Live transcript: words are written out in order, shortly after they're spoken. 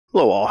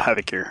Hello all,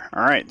 Havoc here.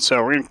 Alright, so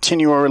we're going to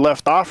continue where we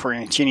left off. We're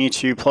going to continue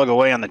to plug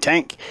away on the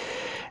tank.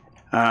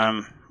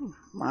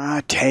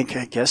 Tank,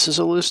 I guess, is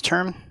a loose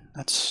term.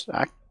 That's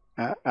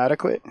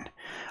adequate.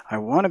 I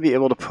want to be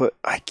able to put...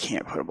 I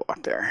can't put a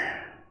block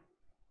there.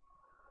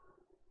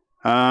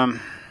 So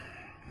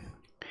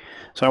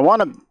I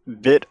want a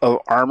bit of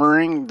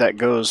armoring that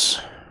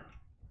goes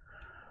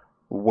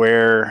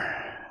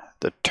where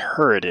the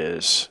turret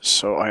is.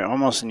 So I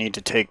almost need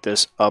to take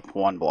this up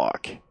one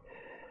block.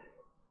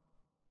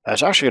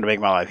 That's actually going to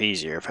make my life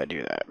easier if I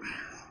do that.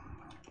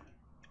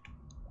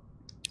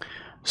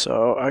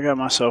 So I got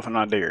myself an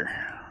idea.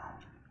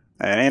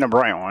 It ain't a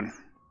bright one,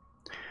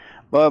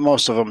 but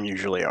most of them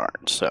usually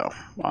aren't. So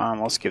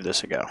let's give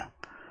this a go.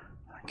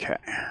 Okay,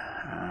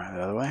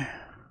 the other way.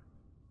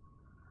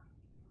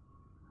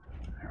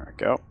 There we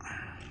go.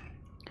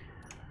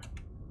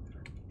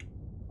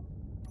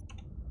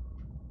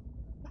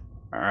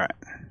 All right.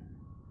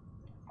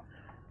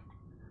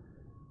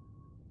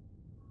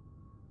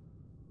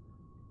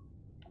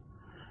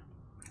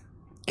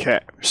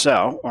 Okay,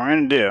 so what we're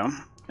going to do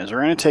is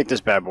we're going to take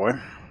this bad boy,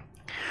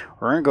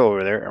 we're going to go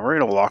over there, and we're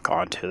going to lock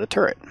onto the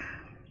turret.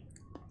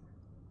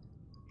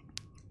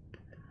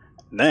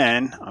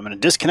 Then I'm going to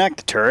disconnect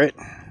the turret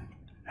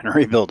and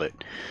rebuild it.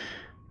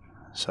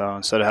 So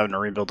instead of having to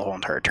rebuild the whole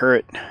entire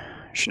turret,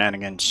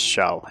 shenanigans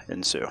shall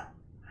ensue.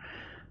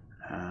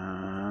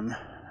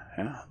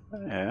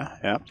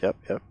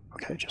 Yep.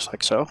 Okay, just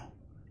like so.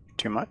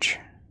 Too much.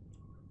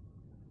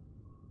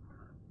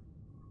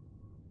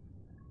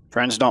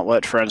 Friends don't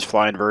let friends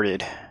fly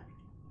inverted.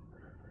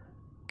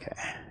 Okay.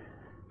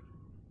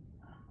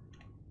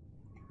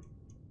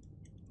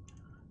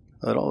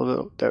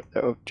 Little,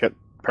 yep,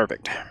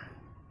 perfect.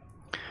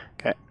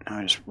 Okay, now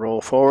I just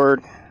roll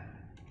forward.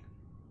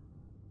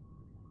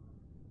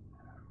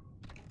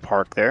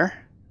 Park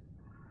there.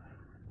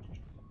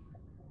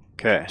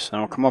 Okay, so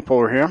now we'll come up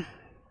over here.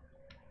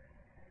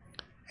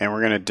 And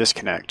we're going to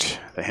disconnect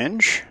the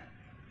hinge.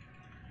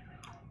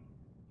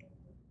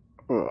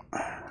 Oh.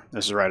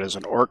 This is right as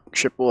an orc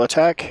ship will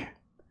attack.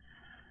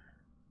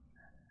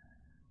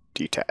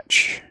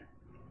 Detach.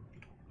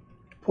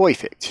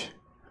 Perfect.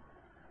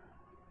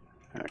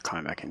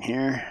 Climb back in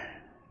here.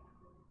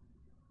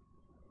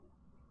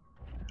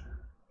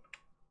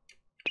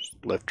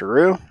 Just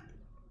lift-a-roo.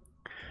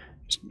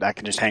 That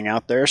can just hang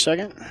out there a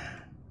second.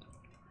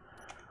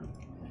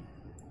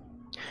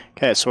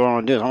 Okay, so what I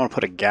want to do is I want to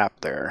put a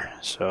gap there.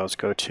 So let's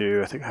go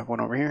to, I think I have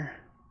one over here.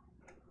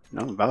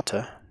 No, I'm about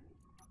to.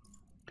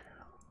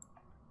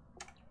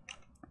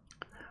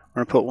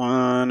 We're going to put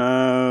one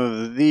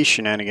of these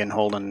shenanigan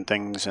holding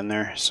things in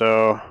there.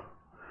 So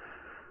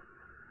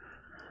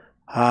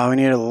we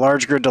need a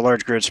large grid to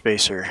large grid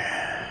spacer.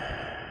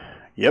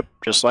 Yep,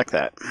 just like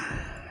that.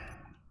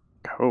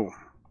 Cool.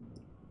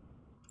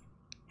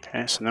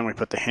 Okay, so then we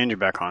put the hinge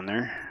back on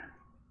there.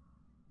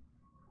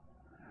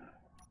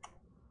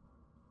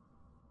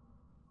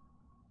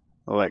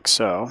 Like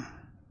so.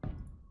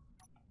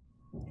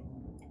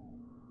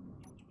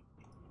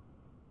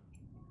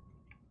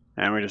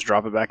 And we just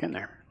drop it back in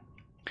there.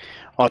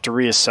 I'll have to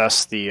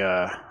reassess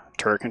the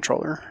turret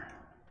controller,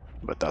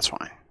 but that's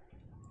fine.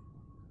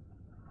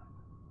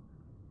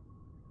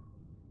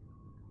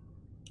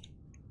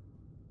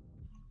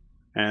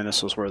 And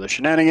this is where the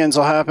shenanigans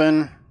will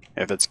happen,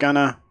 if it's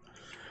gonna.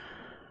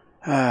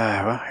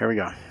 Well, here we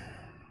go.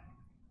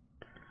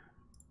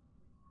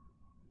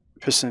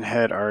 Piston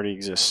head already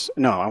exists.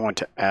 No, I want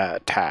to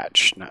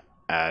attach, not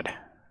add.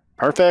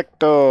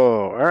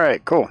 Perfecto!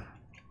 Alright, cool.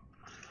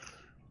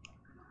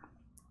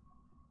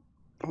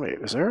 Wait,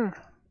 is there?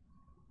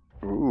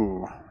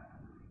 Ooh.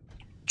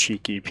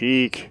 Cheeky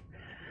peek.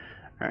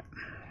 Alright.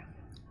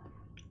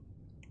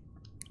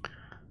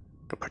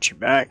 Go put you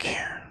back.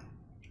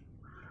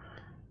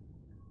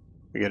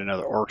 We get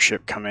another orc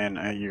ship come in.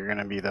 You're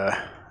gonna be the...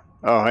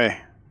 Oh, hey.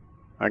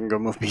 I can go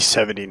move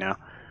B70 now.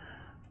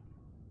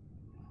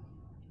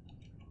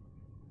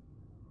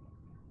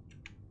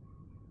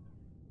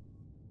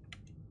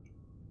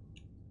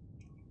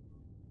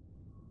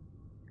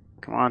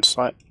 Come on,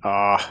 slide.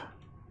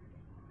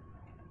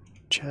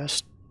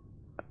 Just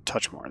a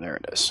touch more. There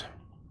it is.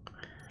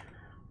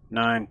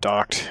 9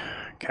 docked.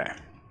 Okay.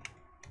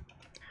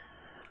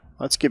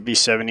 Let's get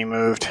B70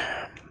 moved.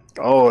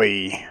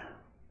 Oi.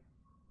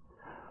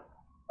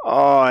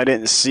 Oh, I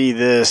didn't see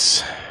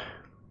this.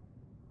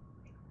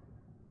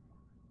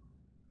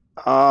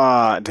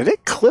 Did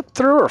it clip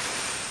through or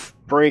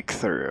break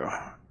through?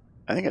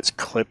 I think it's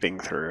clipping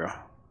through.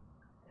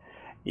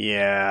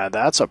 Yeah,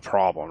 that's a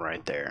problem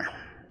right there.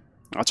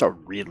 That's a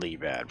really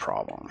bad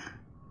problem.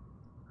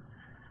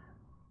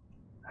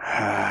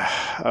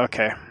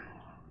 Okay.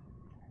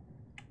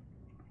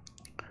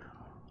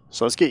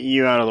 So let's get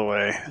you out of the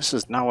way. This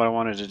is not what I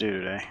wanted to do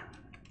today.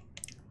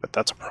 But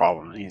that's a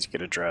problem that needs to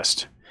get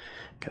addressed.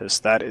 Because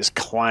that is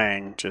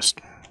Clang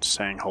just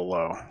saying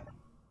hello.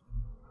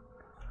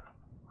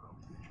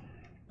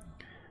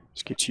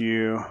 Let's get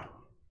you...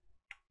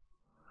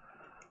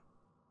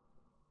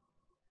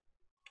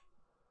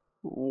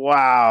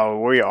 Wow,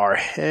 we are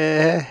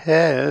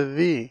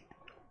heavy.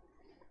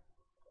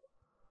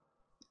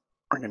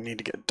 We're gonna need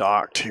to get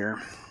docked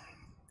here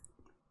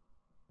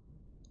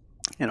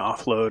and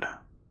offload.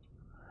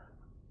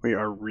 We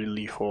are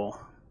really full.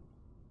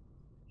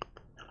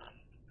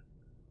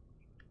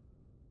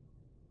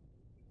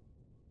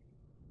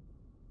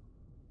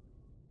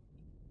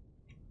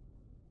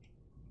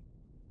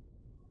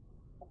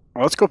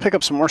 Well, let's go pick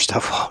up some more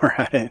stuff while we're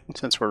at it,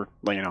 since we're,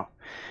 you know,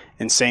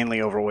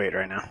 insanely overweight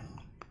right now.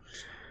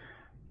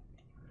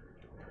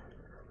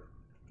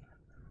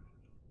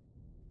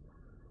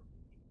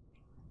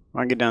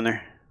 Come on, get down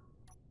there.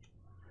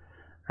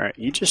 Alright,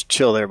 you just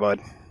chill there,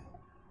 bud.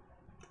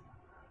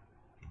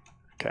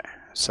 Okay,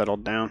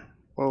 settled down.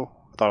 Whoa,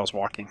 I thought I was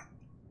walking.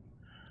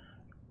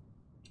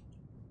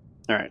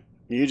 Alright,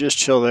 you just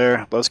chill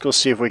there. Let's go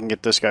see if we can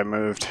get this guy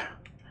moved.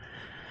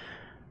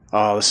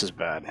 Oh, this is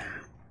bad.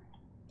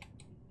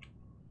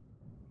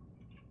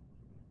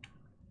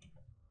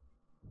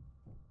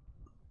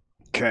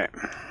 Okay.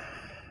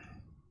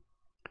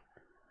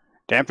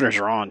 Dampeners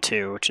are on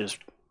too, which is...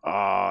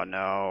 Oh,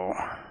 no.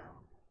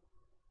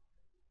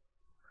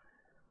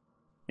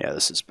 Yeah,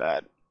 this is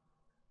bad.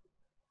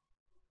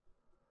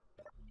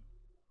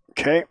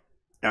 Okay.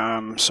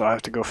 So I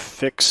have to go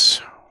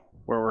fix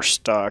where we're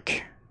stuck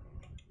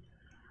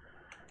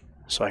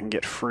so I can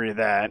get free of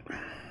that.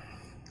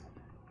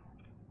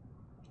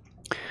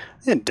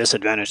 The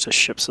disadvantage to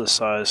ships this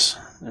size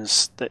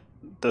is that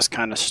this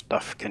kind of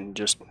stuff can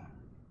just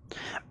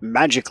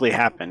magically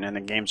happen and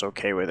the game's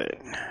okay with it.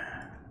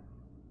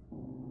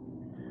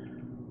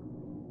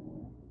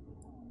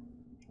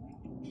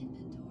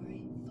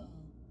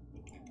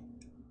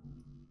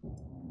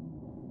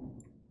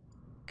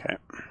 Okay.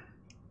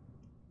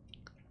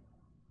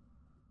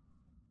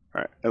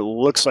 Alright, it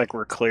looks like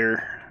we're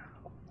clear.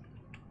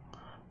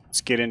 Let's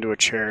get into a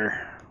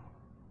chair.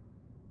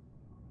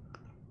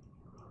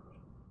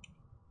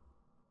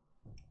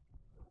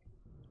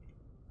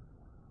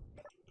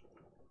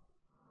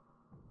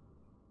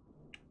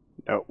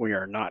 No, we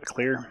are not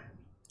clear.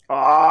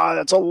 Ah,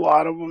 that's a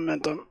lot of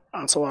momentum.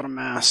 That's a lot of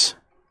mass.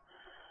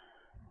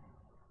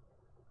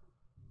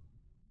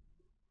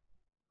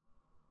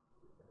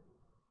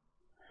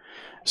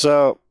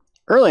 So,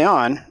 early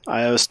on,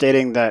 I was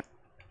stating that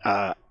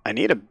I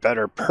need a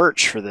better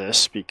perch for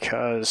this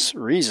because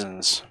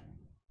reasons.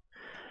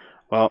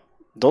 Well,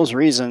 those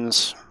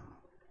reasons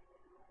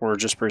were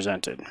just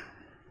presented.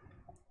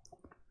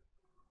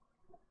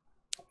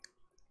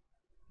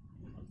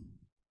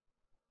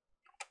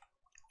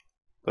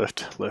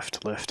 Lift,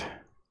 lift, lift.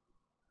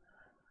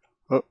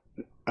 Oh,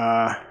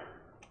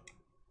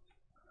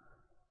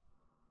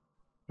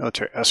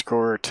 military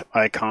escort,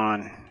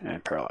 icon,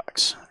 and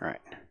parallax. All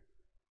right.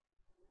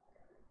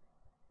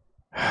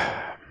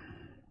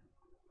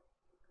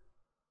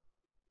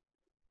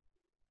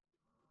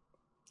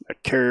 The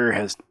carrier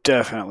has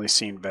definitely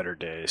seen better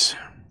days.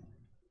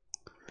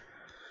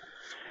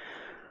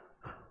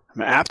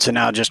 I'm apt to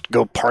now just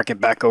go park it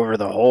back over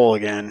the hole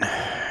again.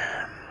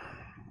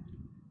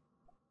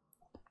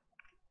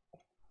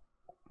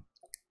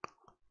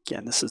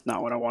 Again, this is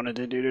not what I wanted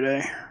to do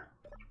today.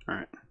 All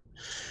right.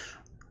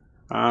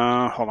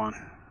 Hold on.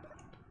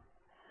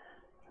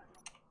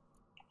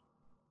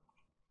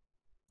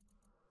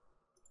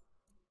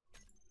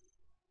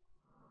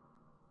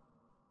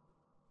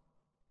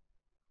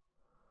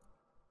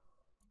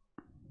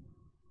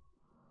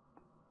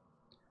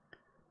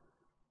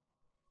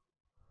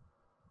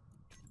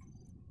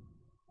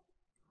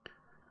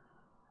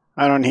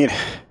 I don't need...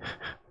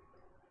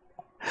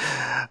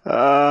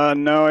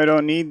 no, I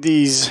don't need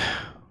these.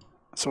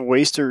 It's a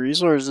waste of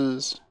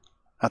resources.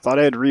 I thought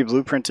I had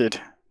re-blueprinted.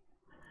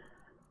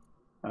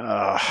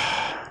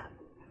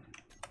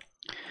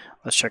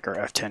 Let's check our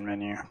F10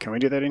 menu. Can we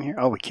do that in here?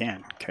 Oh, we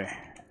can. Okay.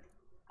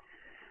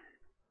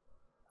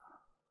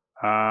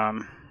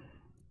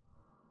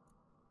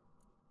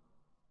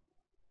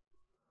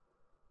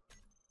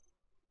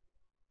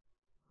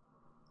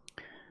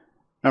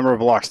 Number of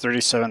blocks,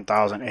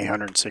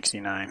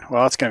 37,869.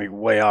 Well, that's going to be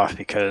way off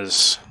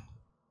because...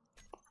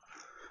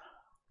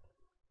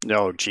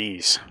 Oh,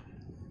 geez.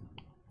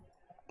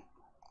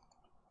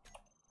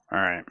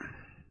 Alright.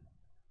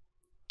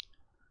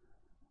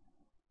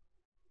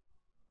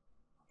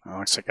 Well,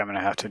 looks like I'm going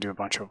to have to do a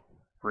bunch of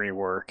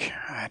rework.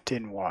 I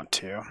didn't want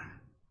to.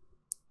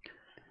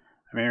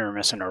 Maybe we're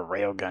missing a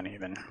railgun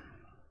even.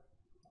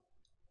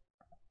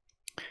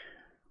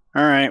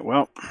 Alright,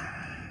 well,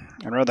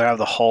 I'd rather have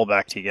the hull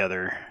back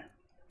together.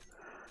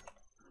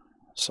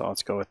 So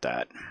let's go with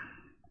that.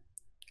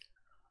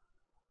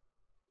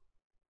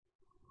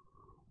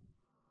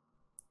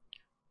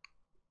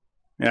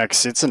 Yeah,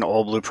 because it's an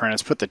old blueprint.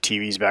 Let's put the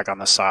TVs back on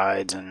the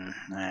sides and,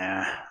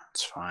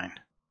 it's fine.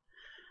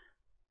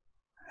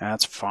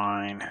 That's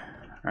fine.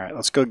 Alright,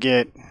 let's go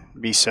get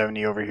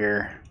B70 over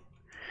here.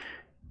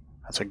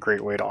 That's a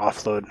great way to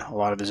offload a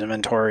lot of his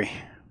inventory.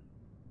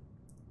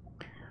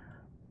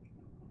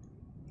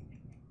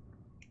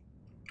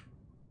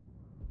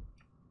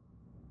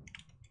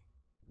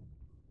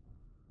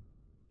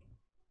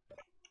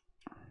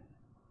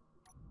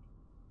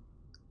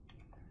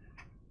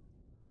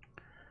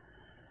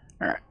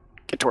 Alright,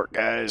 get to work,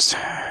 guys.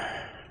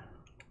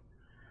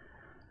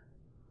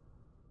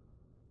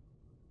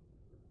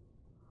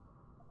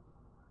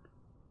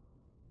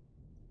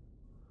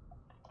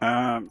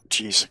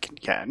 Geez,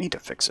 I need to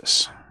fix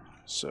this.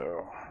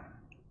 So,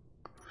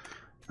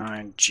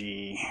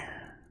 9G.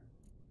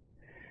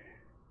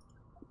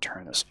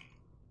 Turn this.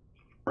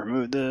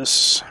 Remove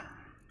this.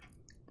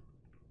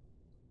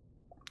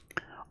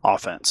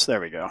 Offense. There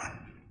we go.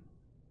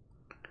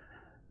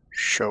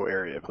 Show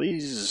area,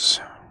 please.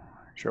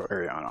 Show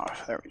area on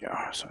off. There we go.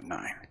 So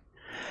 9.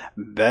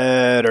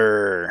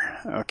 Better.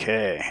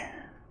 Okay.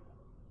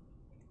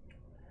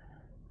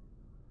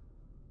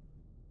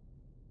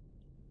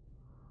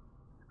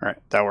 All right,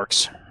 that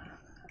works.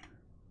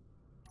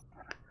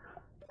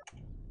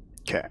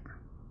 Okay.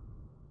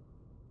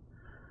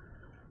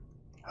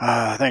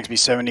 Thanks,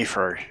 B70,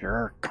 for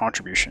your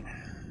contribution.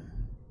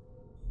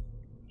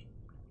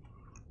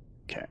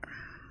 Okay.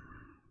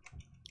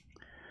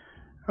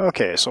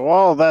 Okay, so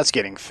while that's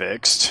getting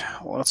fixed,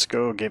 let's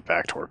go get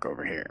back to work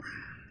over here.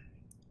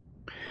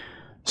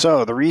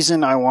 So the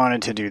reason I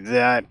wanted to do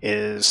that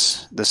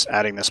is this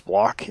adding this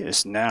block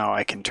is now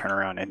I can turn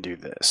around and do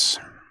this.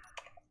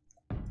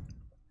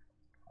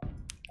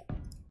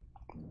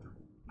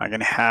 I'm going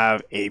to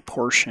have a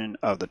portion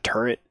of the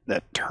turret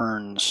that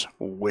turns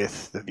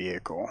with the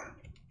vehicle.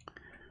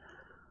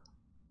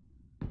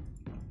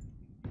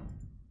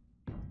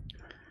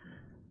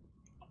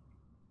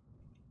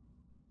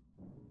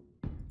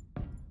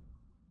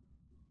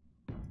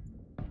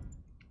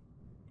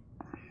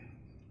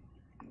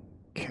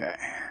 Okay.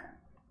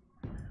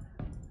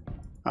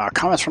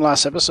 Comments from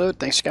last episode.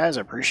 Thanks, guys.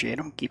 I appreciate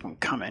them. Keep them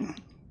coming.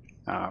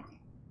 Some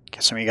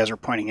of you guys are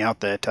pointing out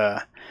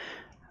that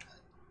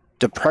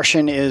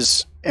depression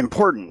is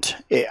important.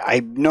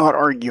 I'm not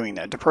arguing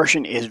that.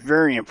 Depression is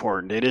very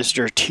important. It is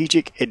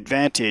strategic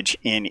advantage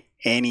in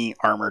any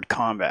armored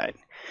combat.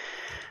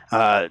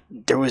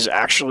 There was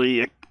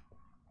actually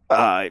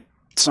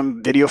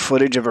some video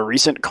footage of a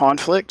recent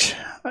conflict.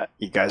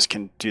 You guys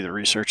can do the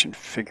research and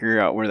figure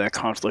out where that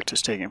conflict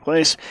is taking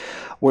place,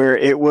 where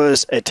it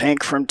was a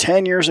tank from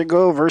 10 years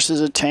ago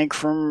versus a tank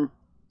from,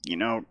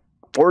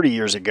 40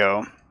 years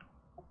ago.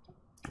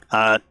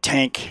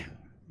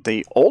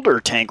 The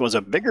older tank was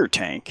a bigger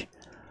tank,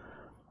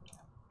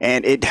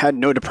 and it had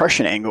no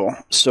depression angle,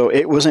 so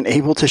it wasn't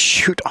able to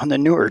shoot on the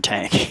newer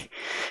tank.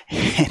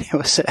 And it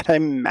was at a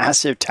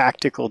massive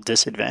tactical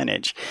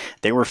disadvantage.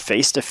 They were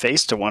face to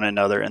face to one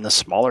another, and the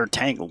smaller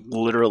tank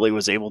literally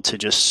was able to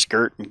just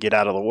skirt and get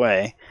out of the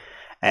way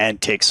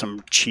and take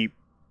some cheap,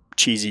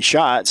 cheesy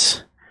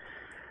shots.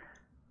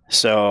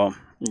 So,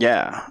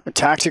 yeah, a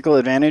tactical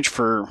advantage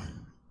for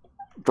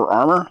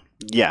armor,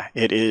 yeah,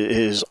 it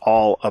is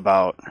all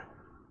about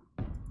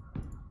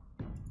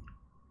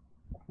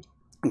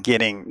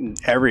getting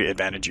every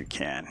advantage you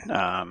can.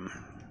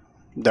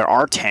 There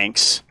are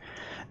tanks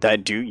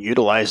that do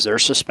utilize their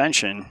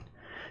suspension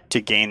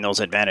to gain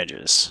those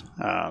advantages.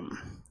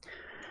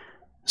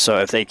 So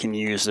if they can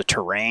use the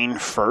terrain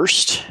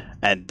first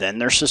and then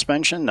their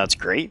suspension, that's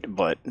great,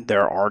 but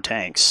there are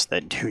tanks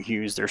that do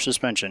use their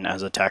suspension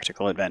as a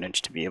tactical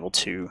advantage to be able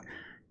to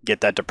get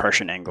that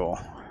depression angle.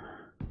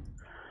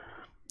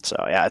 So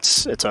yeah,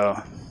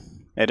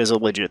 it is a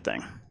legit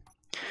thing.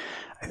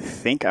 I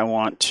think I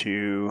want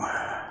to...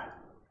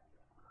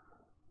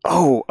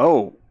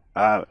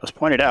 it was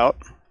pointed out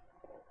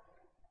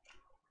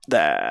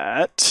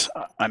that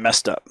I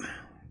messed up.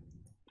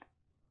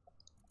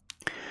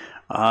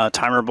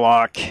 Timer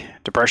block,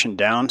 depression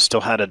down,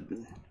 still had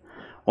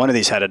one of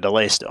these had a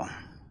delay still.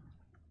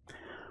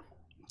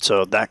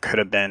 So that could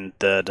have been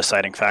the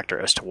deciding factor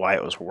as to why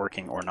it was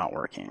working or not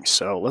working.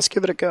 So let's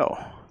give it a go.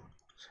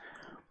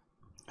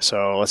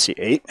 So let's see,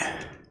 8.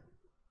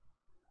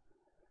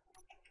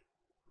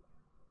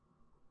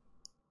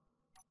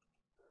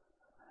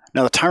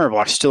 Now the timer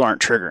blocks still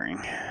aren't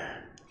triggering.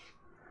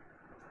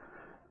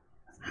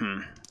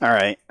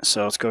 Alright,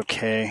 so let's go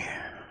K.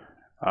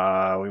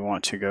 We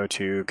want to go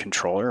to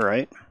controller,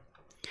 right?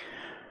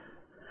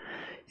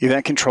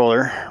 Event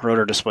controller,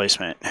 rotor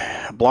displacement.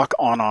 Block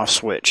on-off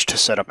switch to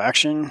set up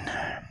action.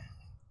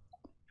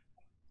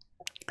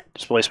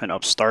 Displacement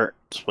up start,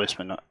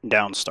 displacement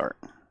down start.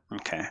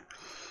 Okay.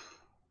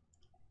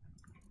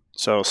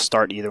 So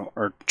start either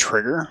or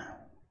trigger.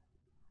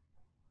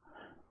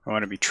 I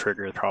want to be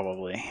triggered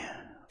probably.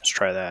 Let's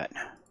try that.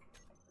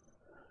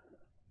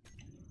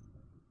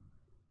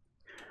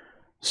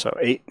 So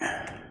 8.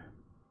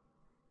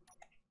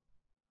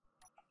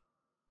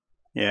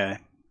 Yeah.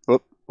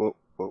 Whoop, whoop,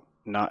 whoop.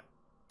 Not.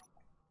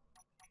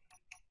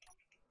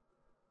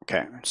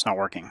 Okay, it's not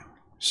working.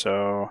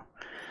 So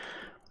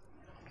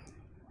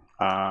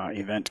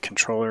event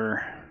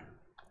controller,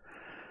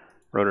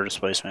 rotor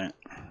displacement.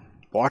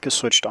 Block is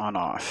switched on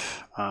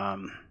off.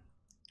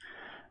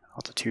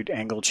 Altitude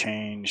angle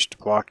changed,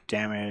 block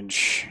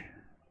damage.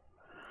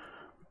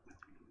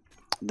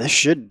 This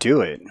should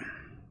do it.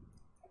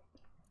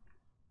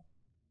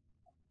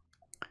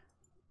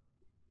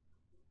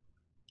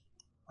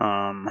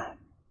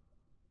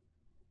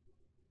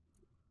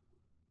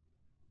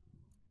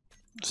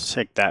 Let's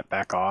take that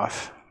back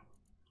off.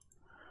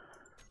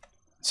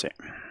 Let's see.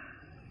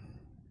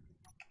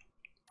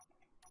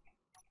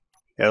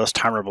 Yeah, those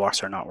timer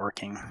blocks are not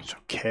working. It's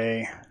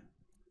okay.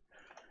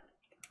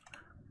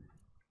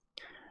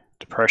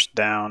 Depress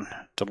down,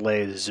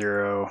 delay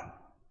 0,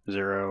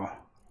 0,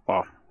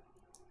 well,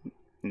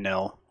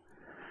 nil.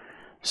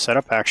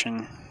 Setup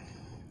action.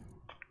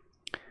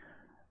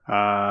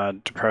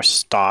 Depress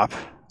stop.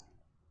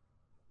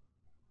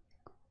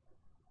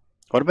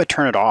 What if I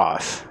turn it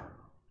off?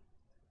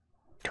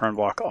 Turn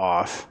block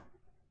off.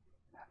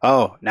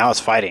 Oh, now it's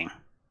fighting.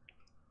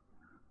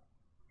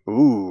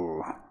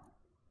 Ooh.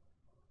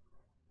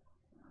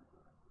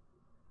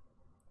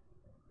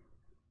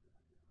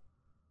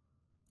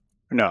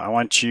 No, I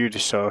want you to,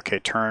 so, okay,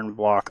 turn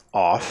block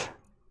off.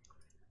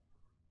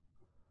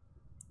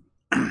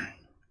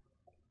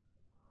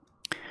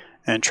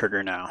 And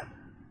trigger now.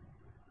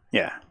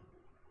 Yeah.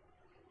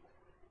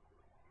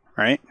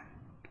 Right?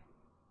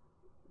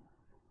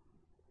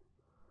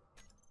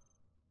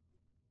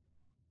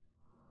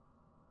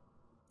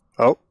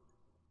 Oh.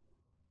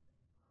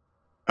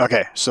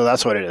 Okay, so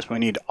that's what it is. We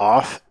need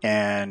off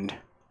and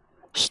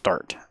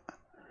start.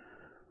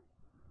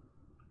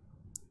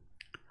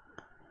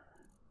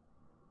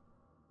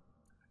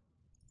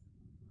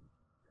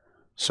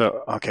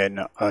 So, okay,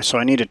 no, so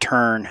I need to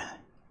turn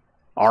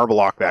our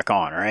block back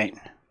on, right?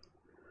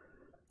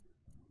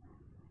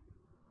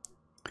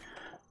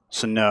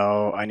 So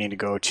no, I need to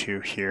go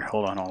to here.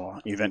 Hold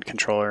on. Event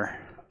controller,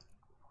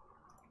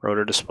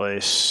 rotor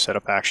displays,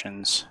 setup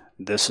actions.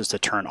 This is to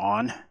turn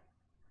on.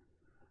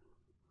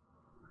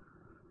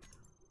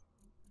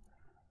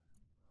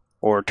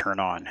 Or turn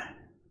on.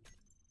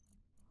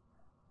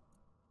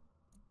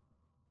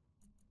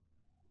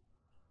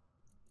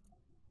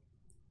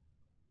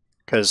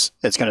 Because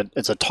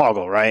it's a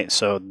toggle, right?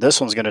 So this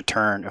one's gonna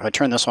turn, if I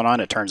turn this one on,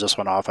 it turns this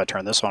one off. I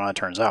turn this one on, it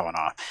turns that one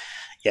off.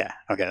 Yeah,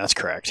 okay, that's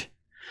correct.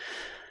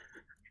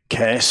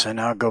 Okay, so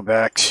now go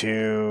back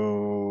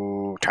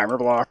to timer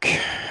block.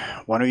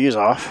 One of you is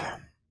off.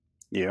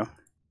 You.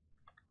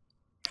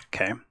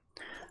 Okay.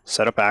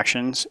 Setup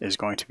actions is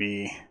going to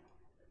be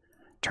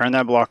turn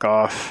that block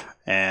off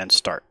and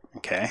start.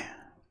 Okay.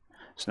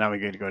 So now we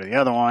get to go to the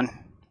other one.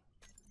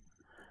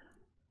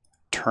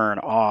 Turn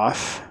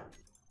off.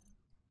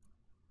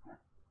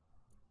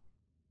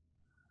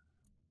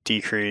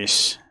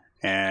 Decrease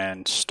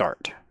and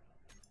start.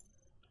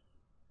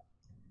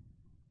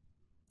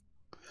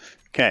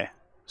 Okay,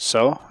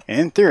 so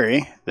in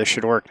theory, this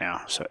should work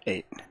now. So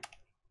 8.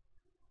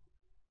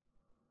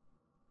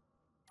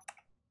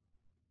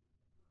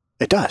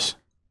 It does.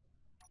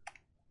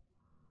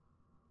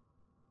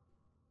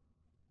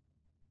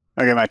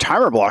 Okay, my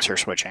timer blocks are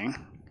switching.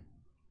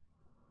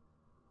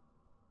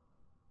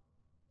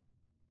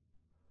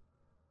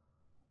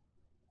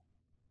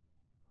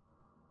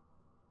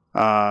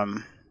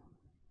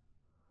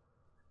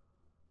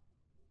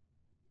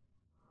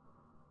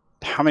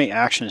 How many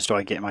actions do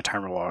I get in my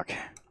timer block?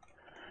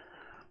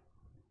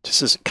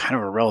 This is kind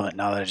of irrelevant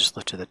now that I just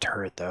lifted the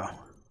turret, though.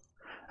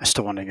 I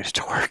still want to get it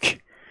to work.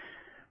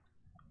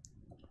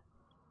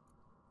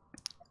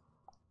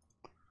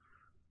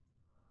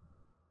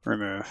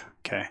 Remove.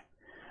 Okay.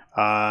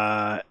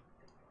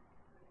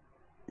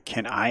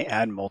 Can I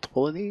add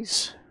multiple of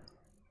these?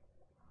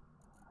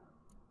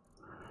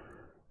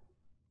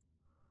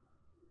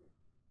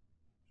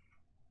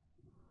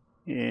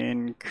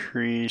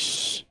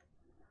 Increase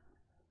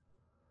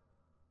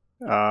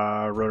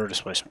rotor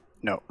displacement.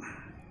 No.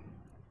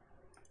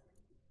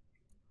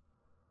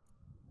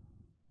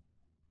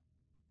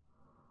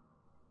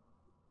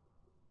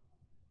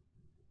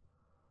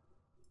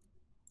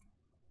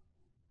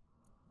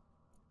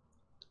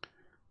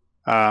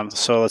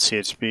 So let's see,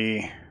 it's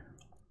B.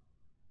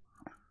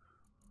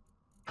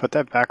 Put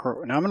that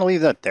backward. Now I'm going to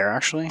leave that there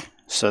actually.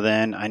 So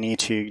then I need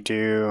to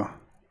do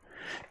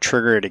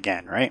trigger it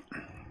again, right?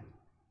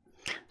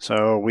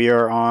 So we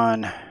are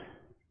on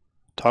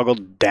toggle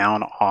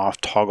down, off,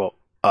 toggle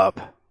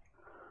up,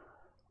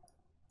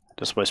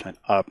 displacement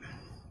up,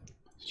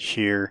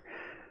 here,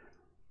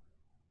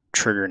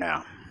 trigger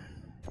now.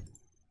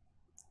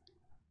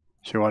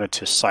 So we want it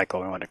to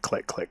cycle. We want to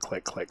click, click,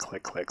 click, click,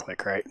 click, click,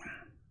 click, right?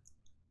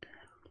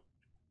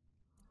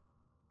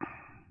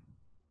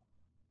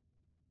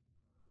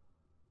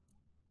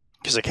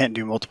 Because I can't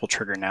do multiple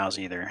trigger nows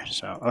either.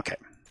 So, okay.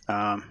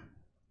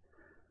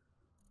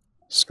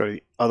 Let's go to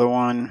the other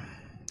one,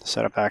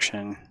 setup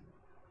action,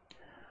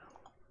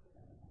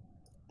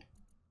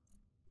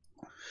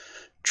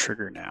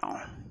 trigger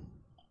now.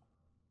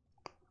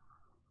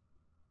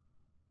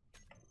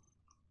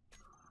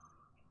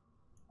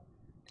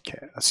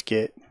 Okay, let's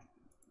get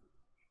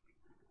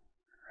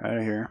right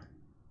out here,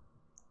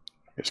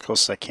 as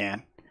close as I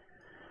can.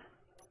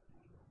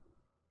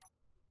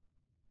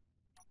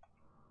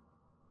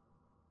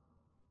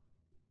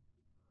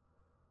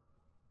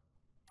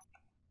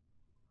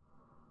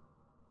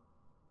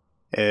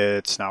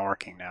 It's not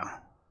working now.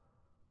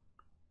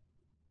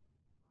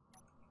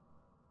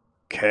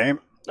 Okay.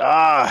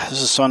 Ah,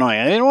 this is so annoying.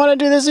 I didn't want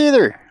to do this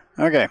either.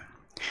 Okay.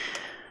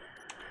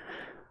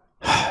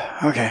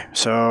 Okay,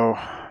 so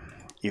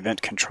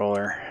event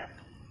controller,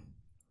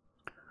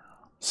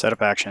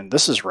 setup action.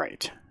 This is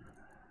right.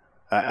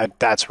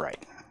 That's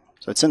right.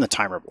 So it's in the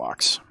timer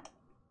blocks.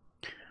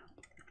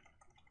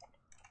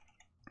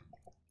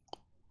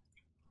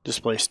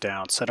 Displace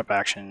down, setup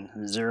action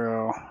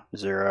 0,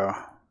 0.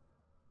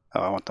 Oh,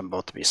 I want them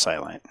both to be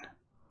silent.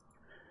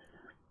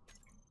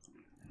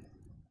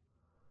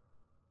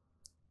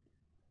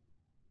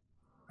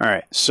 All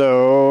right,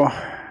 so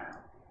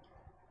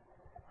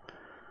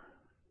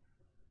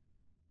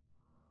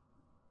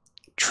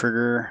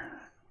trigger,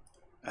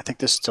 I think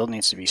this still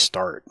needs to be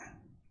start.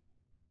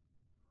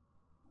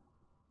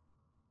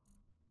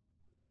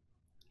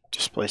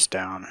 Displace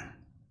down.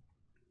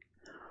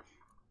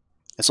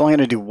 It's only going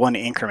to do one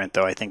increment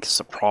though, I think is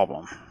the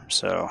problem.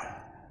 So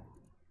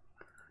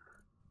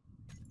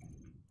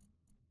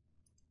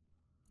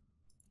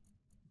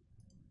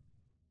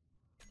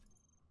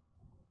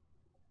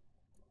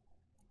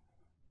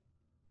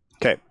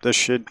okay, this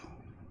should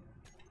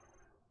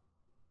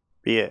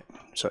be it.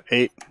 So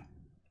 8.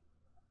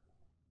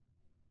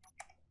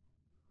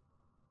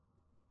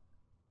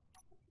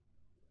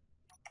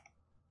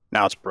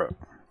 Now it's broke.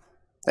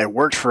 It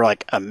worked for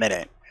like a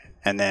minute,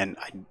 and then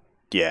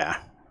yeah.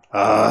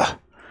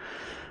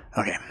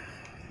 Okay.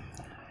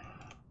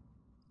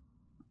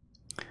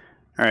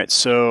 All right,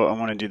 so I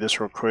want to do this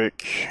real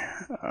quick.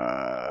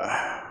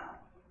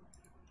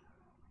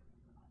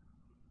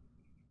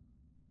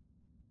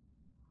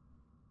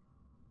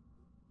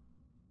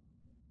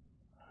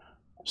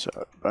 So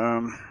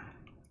boom,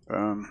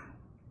 boom.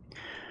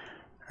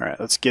 All right,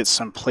 let's get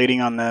some plating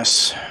on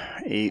this.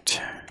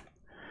 8.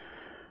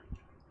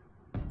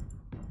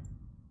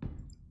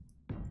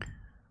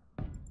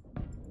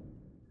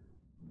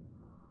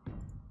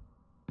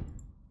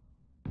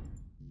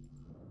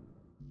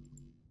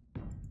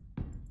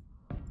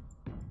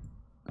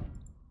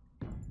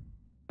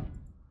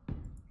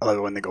 I love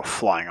it when they go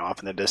flying off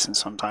in the distance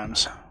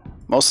sometimes.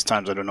 Most of the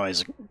times I don't know,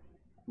 he's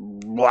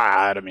blah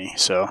out of me,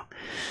 so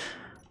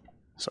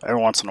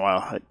every once in a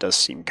while it does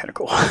seem kind of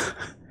cool.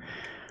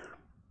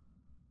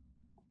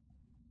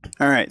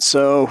 Alright,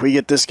 so we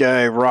get this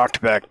guy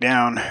rocked back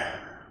down.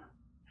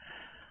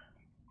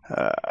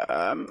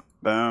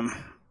 Boom.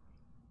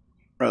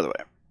 Other way.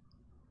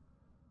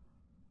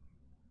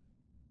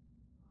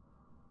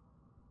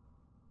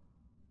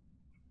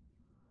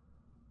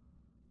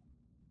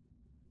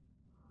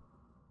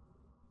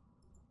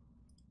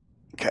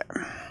 Okay.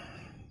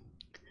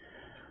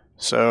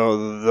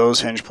 So those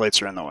hinge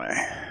plates are in the way.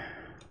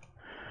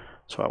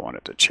 So I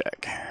wanted to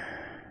check.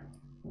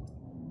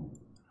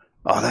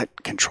 Oh,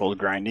 that controlled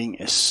grinding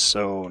is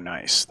so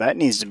nice. That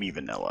needs to be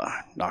vanilla,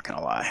 not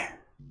gonna lie.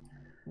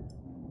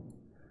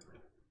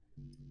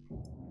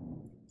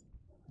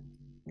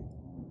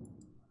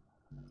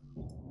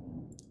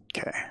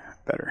 Okay,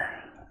 better.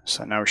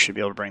 So now we should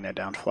be able to bring that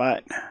down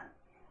flat.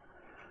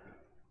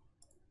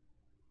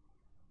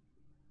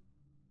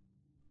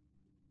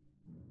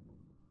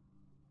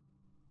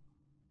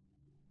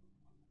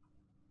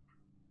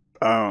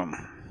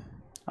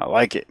 I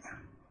like it.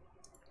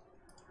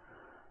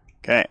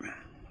 Okay.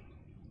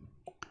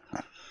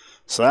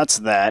 So that's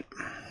that.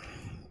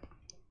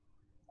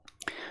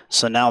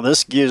 So now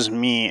this gives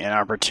me an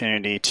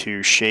opportunity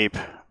to shape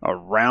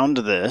around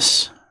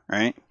this,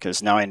 right?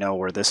 Because now I know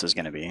where this is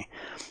going to be.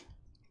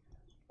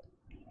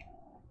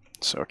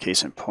 So a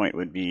case in point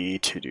would be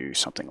to do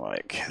something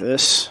like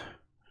this.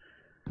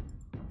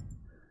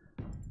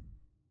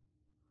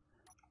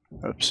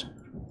 Oops.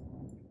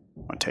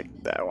 I'll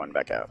take that one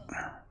back out.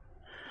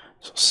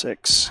 So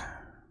 6.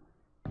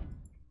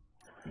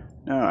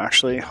 No,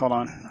 actually, hold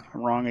on.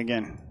 I'm wrong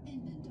again.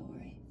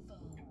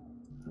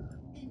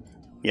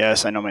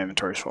 Yes, I know my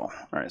inventory's full.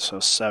 Alright, so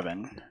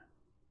 7.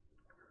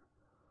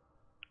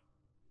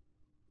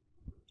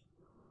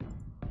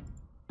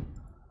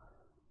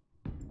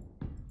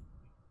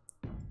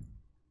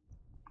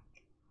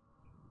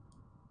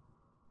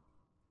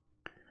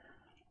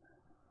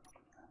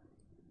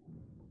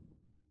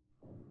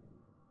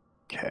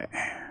 Okay.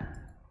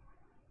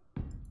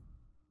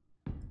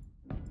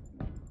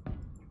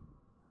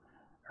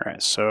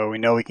 Alright, so we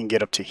know we can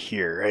get up to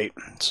here, right?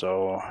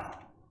 So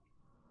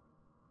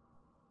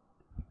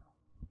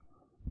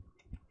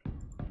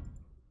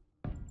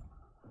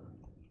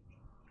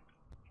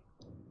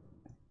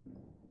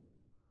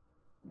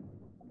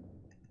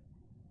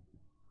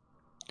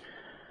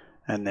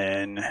and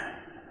then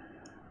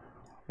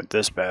with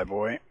this bad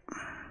boy,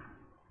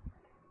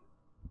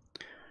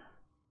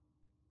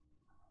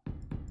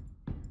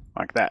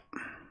 like that.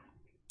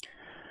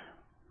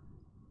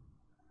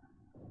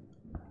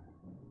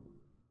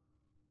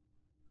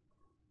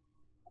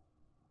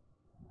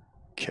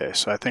 Okay,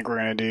 so I think we're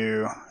going to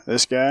do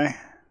this guy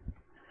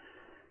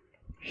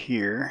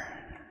here,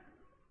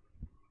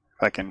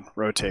 if I can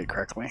rotate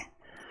correctly.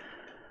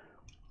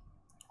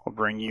 We'll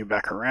bring you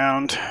back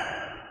around.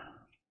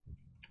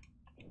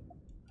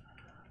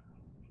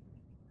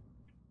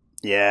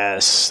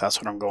 Yes, that's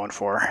what I'm going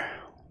for.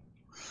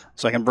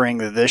 So I can bring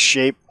this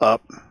shape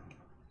up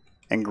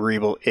and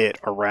greeble it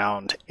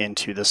around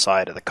into the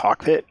side of the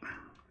cockpit.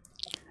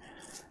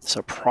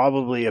 So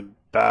probably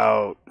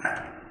about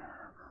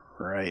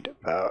right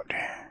about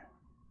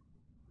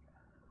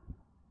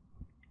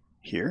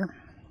here.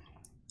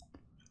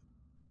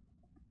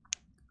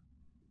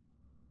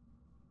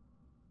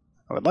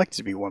 I would like it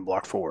to be 1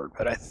 block forward,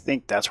 but I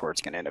think that's where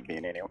it's going to end up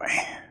being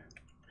anyway.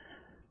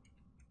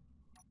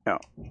 No.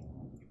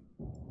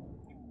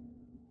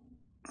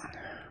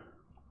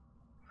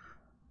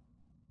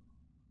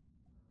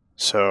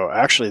 So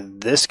actually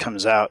this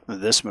comes out,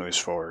 this moves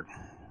forward.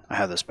 I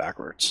have this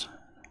backwards.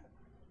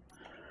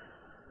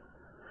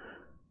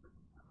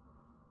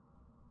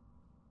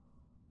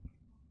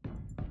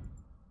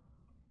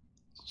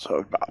 So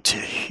about to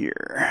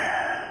here.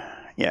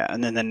 Yeah,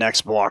 and then the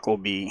next block will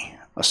be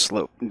a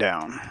slope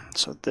down.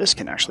 So this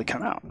can actually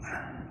come out.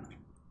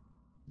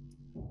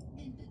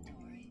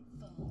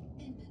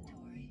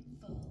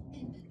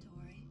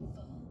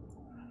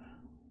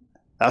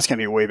 That's going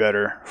to be way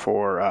better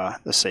for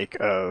the sake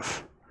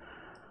of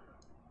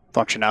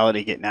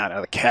functionality, getting out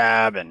of the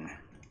cab, and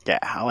yeah,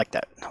 I like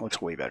that. It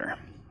looks way better.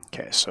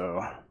 Okay,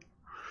 so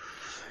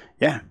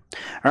yeah.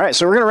 All right,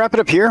 so we're going to wrap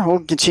it up here. We'll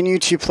continue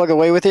to plug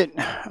away with it.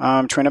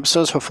 20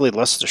 episodes, hopefully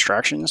less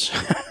distractions.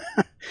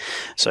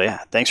 So yeah,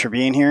 thanks for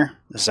being here.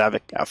 This is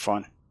Havoc. Have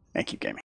fun and keep gaming.